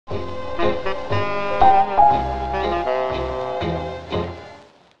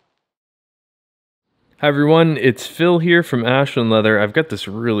Hi everyone, it's Phil here from Ashland Leather. I've got this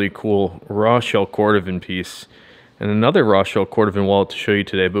really cool raw Shell Cordovan piece and another raw Shell Cordovan wallet to show you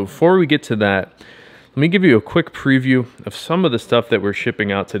today. But before we get to that, let me give you a quick preview of some of the stuff that we're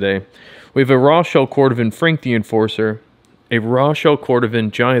shipping out today. We have a raw Shell Cordovan Frank the Enforcer, a raw Shell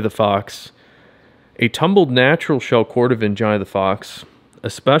Cordovan Johnny the Fox, a tumbled natural Shell Cordovan Johnny the Fox, a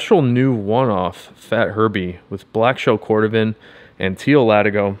special new one-off Fat Herbie with black Shell Cordovan and teal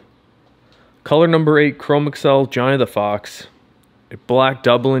Latigo, color number 8 Chromexcel Johnny the Fox, a black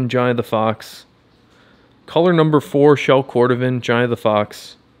Dublin Johnny the Fox, color number 4 Shell Cordovan Johnny the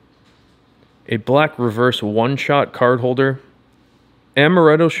Fox, a black reverse one-shot card holder,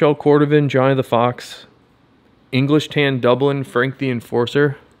 Amaretto Shell Cordovan Johnny the Fox, English tan Dublin Frank the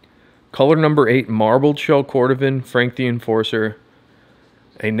Enforcer, color number 8 marbled Shell Cordovan Frank the Enforcer,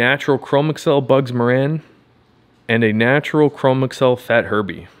 a natural Chromexcel Bugs Moran, and a natural Chromexcel Fat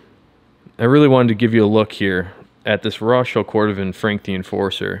Herbie. I really wanted to give you a look here at this raw Shell Cordovan Frank the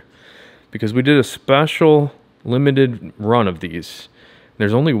Enforcer because we did a special limited run of these.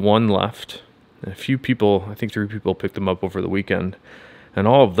 There's only one left. A few people, I think 3 people picked them up over the weekend, and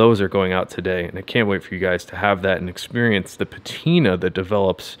all of those are going out today, and I can't wait for you guys to have that and experience the patina that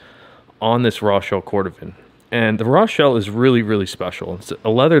develops on this raw Shell Cordovan. And the raw shell is really, really special. It's a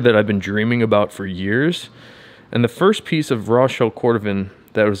leather that I've been dreaming about for years, and the first piece of raw Shell Cordovan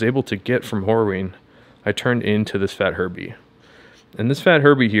that I was able to get from Horween, I turned into this Fat Herbie. And this Fat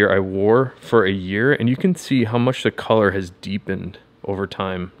Herbie here I wore for a year, and you can see how much the color has deepened over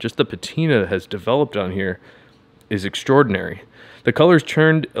time. Just the patina that has developed on here is extraordinary. The color's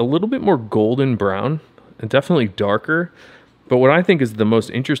turned a little bit more golden brown and definitely darker, but what I think is the most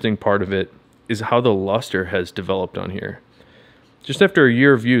interesting part of it is how the luster has developed on here. Just after a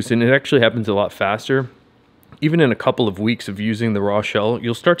year of use, and it actually happens a lot faster, even in a couple of weeks of using the raw shell,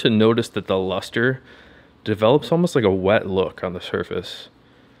 you'll start to notice that the luster develops almost like a wet look on the surface.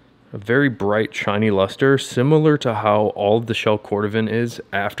 A very bright, shiny luster, similar to how all of the Shell Cordovan is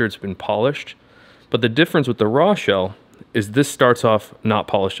after it's been polished. But the difference with the raw shell is this starts off not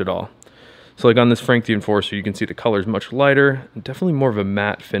polished at all. So like on this Frank the Enforcer, you can see the color is much lighter, and definitely more of a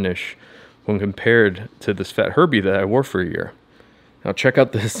matte finish when compared to this Fat Herbie that I wore for a year. Now check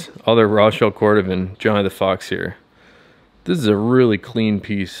out this other raw Shell Cordovan Johnny the Fox here. This is a really clean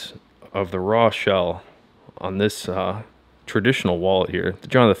piece of the raw shell on this traditional wallet here. The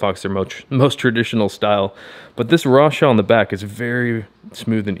Johnny the Fox are most traditional style, but this raw shell on the back is very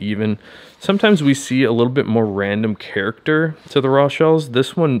smooth and even. Sometimes we see a little bit more random character to the raw shells.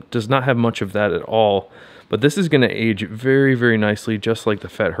 This one does not have much of that at all, but this is going to age very, very nicely, just like the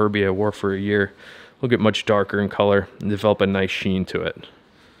Fat Herbie I wore for a year. Will get much darker in color and develop a nice sheen to it.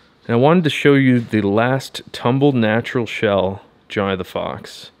 And I wanted to show you the last tumbled natural shell Johnny the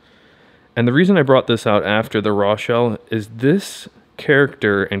Fox. And the reason I brought this out after the raw shell is this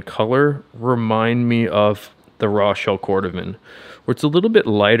character and color remind me of the raw Shell Cordovan, where it's a little bit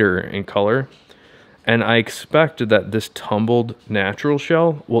lighter in color. And I expect that this tumbled natural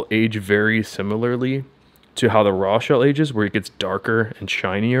shell will age very similarly to how the raw shell ages, where it gets darker and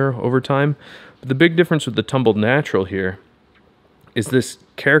shinier over time. But the big difference with the tumbled natural here is this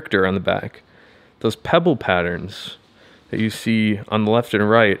character on the back. Those pebble patterns that you see on the left and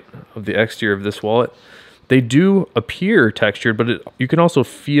right of the exterior of this wallet, they do appear textured, but you can also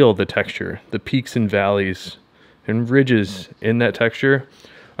feel the texture. The peaks and valleys and ridges in that texture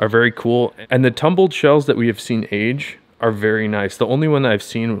are very cool. And the tumbled shells that we have seen age are very nice. The only one that I've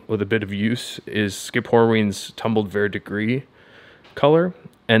seen with a bit of use is Skip Horween's Tumbled Verdigris color,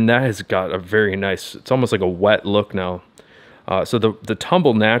 and that has got a very nice, it's almost like a wet look now. So the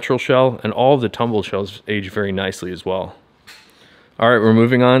tumbled natural shell and all of the tumbled shells age very nicely as well. All right, we're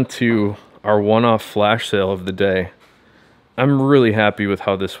moving on to our one-off flash sale of the day. I'm really happy with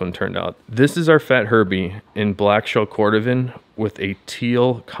how this one turned out. This is our Fat Herbie in black Shell Cordovan with a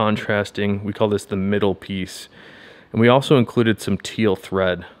teal contrasting, we call this the middle piece. And we also included some teal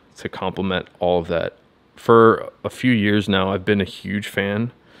thread to complement all of that. For a few years now, I've been a huge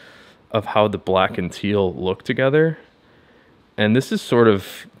fan of how the black and teal look together. And this is sort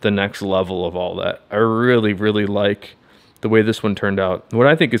of the next level of all that. I really, really like the way this one turned out. What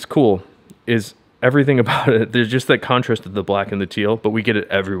I think is cool is everything about it. There's just that contrast of the black and the teal, but we get it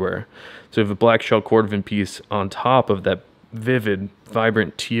everywhere. So we have a black Shell Cordovan piece on top of that vivid,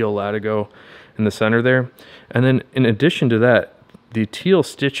 vibrant teal Latigo in the center there. And then in addition to that, the teal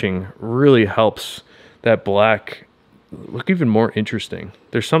stitching really helps that black look even more interesting.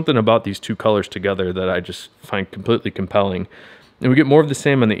 There's something about these two colors together that I just find completely compelling. And we get more of the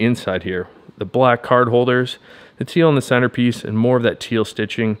same on the inside here. The black card holders, the teal in the centerpiece, and more of that teal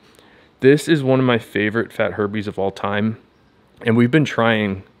stitching. This is one of my favorite Fat Herbies of all time, and we've been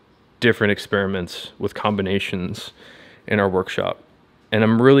trying different experiments with combinations in our workshop, and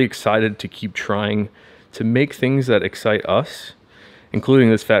I'm really excited to keep trying to make things that excite us, including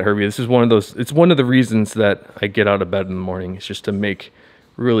this Fat Herbie. This is one of those, it's one of the reasons that I get out of bed in the morning. It's just to make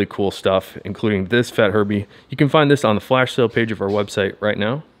really cool stuff, including this Fat Herbie. You can find this on the flash sale page of our website right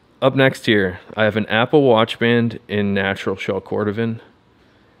now. Up next here, I have an Apple Watch band in natural Shell Cordovan,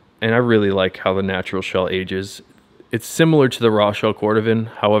 and I really like how the natural shell ages. It's similar to the raw Shell Cordovan.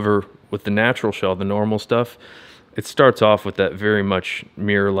 However, with the natural shell, the normal stuff, it starts off with that very much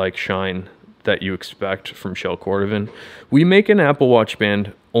mirror-like shine that you expect from Shell Cordovan. We make an Apple Watch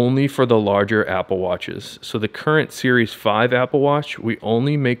band only for the larger Apple Watches. So the current Series 5 Apple Watch, we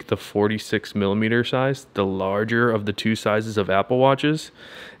only make the 46mm size, the larger of the two sizes of Apple Watches.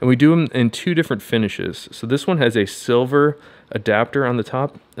 And we do them in two different finishes. So this one has a silver adapter on the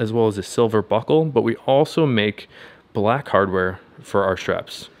top, as well as a silver buckle, but we also make black hardware for our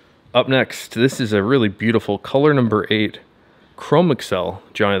straps. Up next, this is a really beautiful color number 8 Chromexcel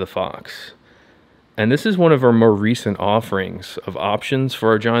Johnny the Fox. And this is one of our more recent offerings of options for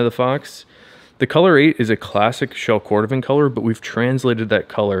our Johnny the Fox. The color 8 is a classic Shell Cordovan color, but we've translated that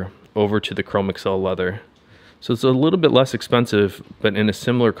color over to the Chromexcel leather. So it's a little bit less expensive, but in a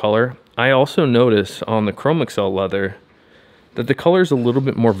similar color. I also notice on the Chromexcel leather that the color is a little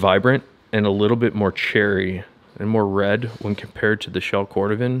bit more vibrant and a little bit more cherry and more red when compared to the Shell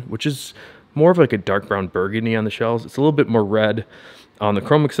Cordovan, which is more of like a dark brown burgundy on the shells. It's a little bit more red on the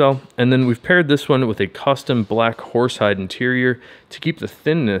Chromexcel. And then we've paired this one with a custom black horsehide interior to keep the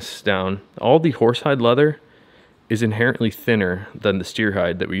thinness down. All the horsehide leather is inherently thinner than the steer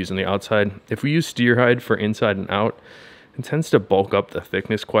hide that we use on the outside. If we use steer hide for inside and out, it tends to bulk up the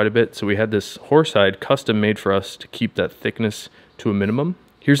thickness quite a bit. So we had this horsehide custom made for us to keep that thickness to a minimum.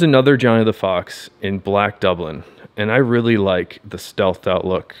 Here's another Johnny the Fox in black Dublin. And I really like the stealthed out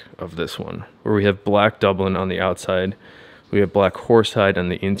look of this one, where we have black Dublin on the outside. We have black horsehide on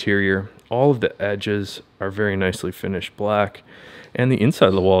the interior. All of the edges are very nicely finished black. And the inside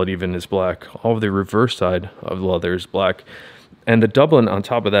of the wallet even is black. All of the reverse side of the leather is black. And the Dublin on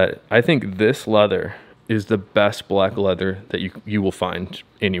top of that, I think this leather is the best black leather that you will find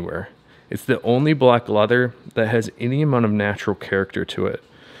anywhere. It's the only black leather that has any amount of natural character to it.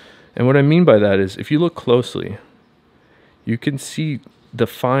 And what I mean by that is, if you look closely, you can see the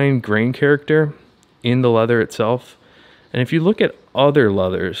fine grain character in the leather itself. And if you look at other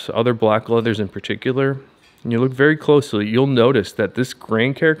leathers, other black leathers in particular, and you look very closely, you'll notice that this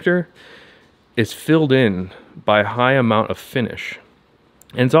grain character is filled in by a high amount of finish.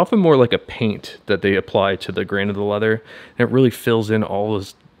 And it's often more like a paint that they apply to the grain of the leather, and it really fills in all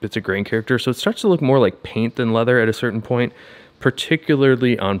those bits of grain character. So it starts to look more like paint than leather at a certain point,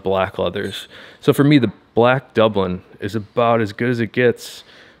 particularly on black leathers. So for me, the black Dublin is about as good as it gets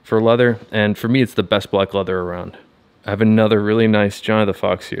for leather, and for me, it's the best black leather around. I have another really nice Johnny the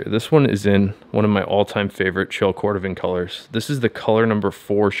Fox here. This one is in one of my all-time favorite Shell Cordovan colors. This is the color number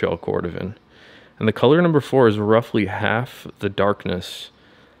 4 Shell Cordovan. And the color number 4 is roughly half the darkness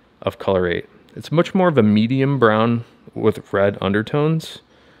of color 8. It's much more of a medium brown with red undertones.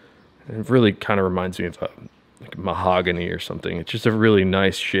 It really kind of reminds me of like mahogany or something. It's just a really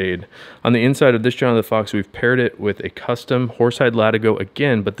nice shade. On the inside of this Johnny the Fox, we've paired it with a custom horsehide Latigo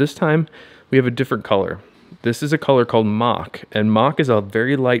again, but this time we have a different color. This is a color called Mock, and Mock is a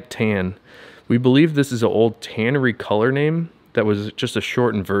very light tan. We believe this is an old tannery color name that was just a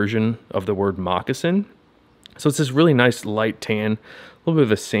shortened version of the word moccasin. So it's this really nice light tan, a little bit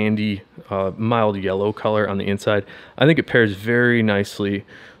of a sandy, mild yellow color on the inside. I think it pairs very nicely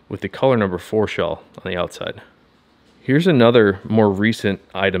with the color number 4 shell on the outside. Here's another more recent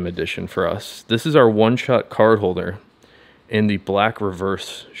item addition for us. This is our one-shot card holder in the black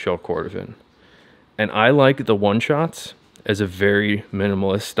reverse Shell Cordovan. And I like the one-shots as a very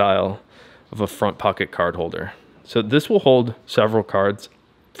minimalist style of a front pocket card holder. So this will hold several cards.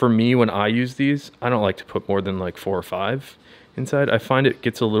 For me, when I use these, I don't like to put more than like 4 or 5 inside. I find it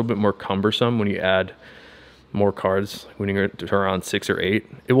gets a little bit more cumbersome when you add more cards, when you're around 6 or 8.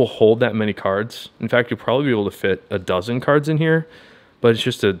 It will hold that many cards. In fact, you'll probably be able to fit a dozen cards in here, but it's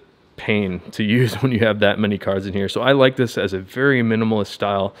just a pain to use when you have that many cards in here. So I like this as a very minimalist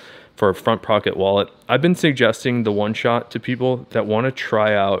style for a front pocket wallet. I've been suggesting the one shot to people that want to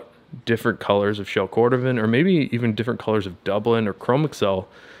try out different colors of Shell Cordovan, or maybe even different colors of Dublin or Chromexcel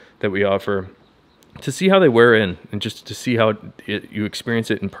that we offer, to see how they wear in and just to see how you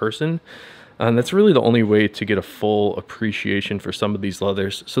experience it in person. And that's really the only way to get a full appreciation for some of these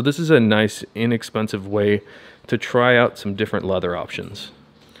leathers. So this is a nice, inexpensive way to try out some different leather options.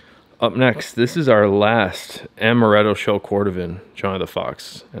 Up next, this is our last Amaretto Shell Cordovan, John of the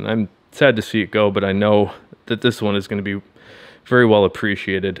Fox. And I'm sad to see it go, but I know that this one is going to be very well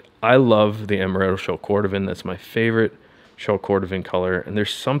appreciated. I love the Amaretto Shell Cordovan. That's my favorite Shell Cordovan color. And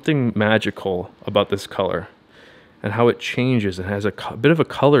there's something magical about this color and how it changes and has a bit of a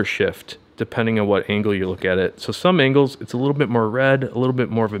color shift depending on what angle you look at it. So some angles, it's a little bit more red, a little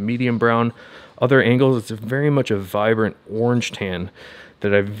bit more of a medium brown. Other angles, it's very much a vibrant orange tan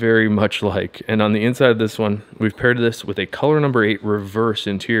that I very much like. And on the inside of this one, we've paired this with a color number 8 reverse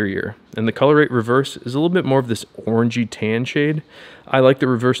interior. And the color 8 reverse is a little bit more of this orangey tan shade. I like the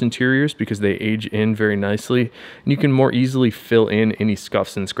reverse interiors because they age in very nicely, and you can more easily fill in any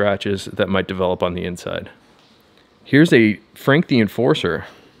scuffs and scratches that might develop on the inside. Here's a Frank the Enforcer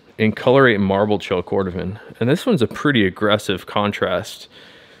in color 8 marbled Shell Cordovan. And this one's a pretty aggressive contrast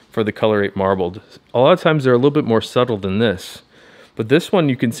for the color 8 marbled. A lot of times they're a little bit more subtle than this. But this one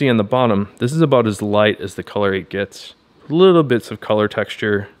you can see on the bottom, this is about as light as the color 8 gets. Little bits of color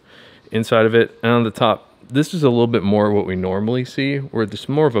texture inside of it. And on the top, this is a little bit more what we normally see, where there's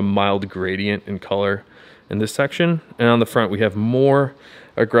more of a mild gradient in color in this section. And on the front, we have more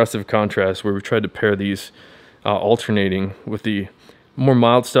aggressive contrast where we tried to pair these alternating with the more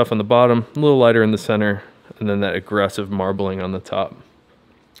mild stuff on the bottom, a little lighter in the center, and then that aggressive marbling on the top.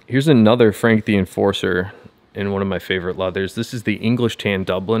 Here's another Frank the Enforcer in one of my favorite leathers. This is the English Tan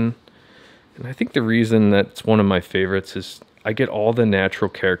Dublin. And I think the reason that it's one of my favorites is I get all the natural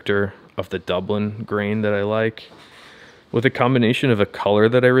character of the Dublin grain that I like with a combination of a color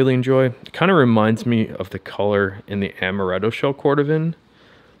that I really enjoy. It kind of reminds me of the color in the Amaretto Shell Cordovan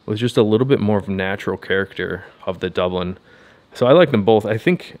with just a little bit more of natural character of the Dublin. So I like them both. I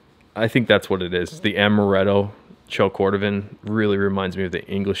think that's what it is. The Amaretto Shell Cordovan really reminds me of the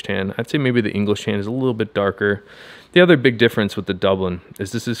English Tan. I'd say maybe the English Tan is a little bit darker. The other big difference with the Dublin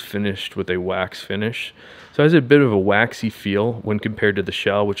is this is finished with a wax finish. So it has a bit of a waxy feel when compared to the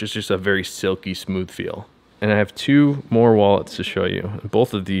Shell, which is just a very silky, smooth feel. And I have 2 more wallets to show you.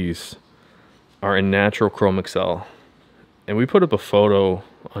 Both of these are in natural Chromexcel. And we put up a photo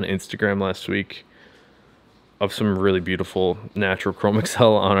on Instagram last week of some really beautiful natural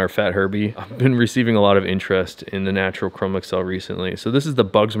Chromexcel on our Fat Herbie. I've been receiving a lot of interest in the natural Chromexcel recently. So this is the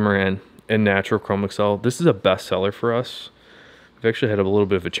Bugs Moran and natural Chromexcel. This is a bestseller for us. We've actually had a little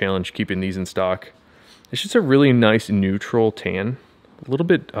bit of a challenge keeping these in stock. It's just a really nice neutral tan. A little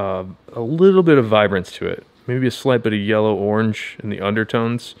bit of vibrance to it. Maybe a slight bit of yellow orange in the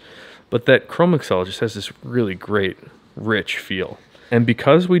undertones. But that Chromexcel just has this really great, rich feel. And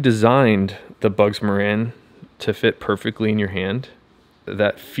because we designed the Bugs Moran to fit perfectly in your hand,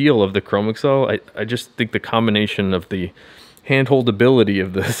 that feel of the Chromexcel, I just think the combination of the hand-holdability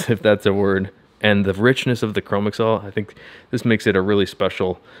of this, if that's a word, and the richness of the Chromexcel, I think this makes it a really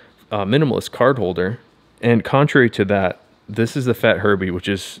special minimalist card holder. And contrary to that, this is the Fat Herbie, which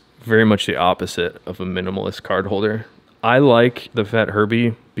is very much the opposite of a minimalist card holder. I like the Fat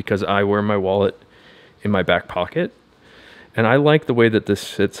Herbie because I wear my wallet in my back pocket, and I like the way that this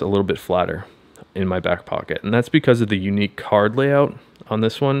sits a little bit flatter in my back pocket, and that's because of the unique card layout on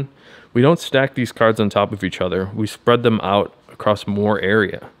this one. We don't stack these cards on top of each other. We spread them out across more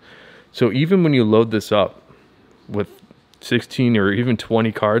area. So even when you load this up with 16 or even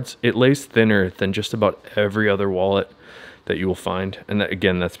 20 cards, it lays thinner than just about every other wallet that you will find. And that,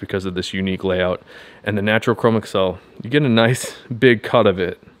 again, that's because of this unique layout. And the natural Chromexcel, you get a nice big cut of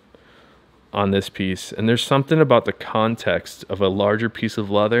it on this piece. And there's something about the context of a larger piece of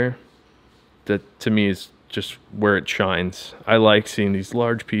leather that to me is just where it shines. I like seeing these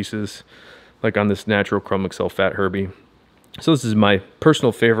large pieces like on this natural Chromexcel Fat Herbie. So this is my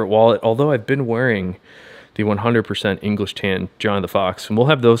personal favorite wallet, although I've been wearing the 100% English Tan John of the Fox, and we'll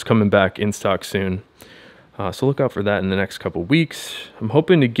have those coming back in stock soon. So look out for that in the next couple weeks. I'm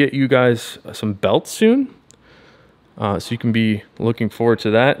hoping to get you guys some belts soon, so you can be looking forward to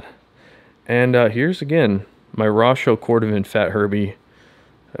that. And here's again my raw Shell Cordovan Fat Herbie.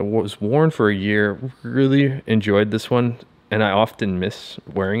 It was worn for a year. Really enjoyed this one, and I often miss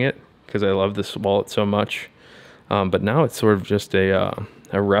wearing it because I love this wallet so much. But now it's sort of just a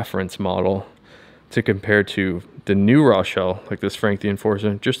reference model to compare to the new raw shell, like this Frank the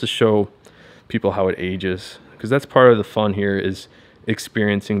Enforcer, just to show people how it ages, because that's part of the fun here, is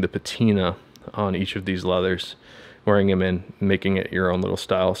experiencing the patina on each of these leathers, wearing them in, making it your own little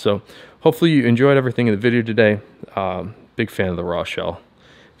style. So hopefully you enjoyed everything in the video today. Big fan of the raw shell.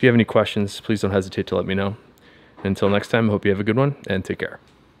 If you have any questions, please don't hesitate to let me know. Until next time, I hope you have a good one, and take care.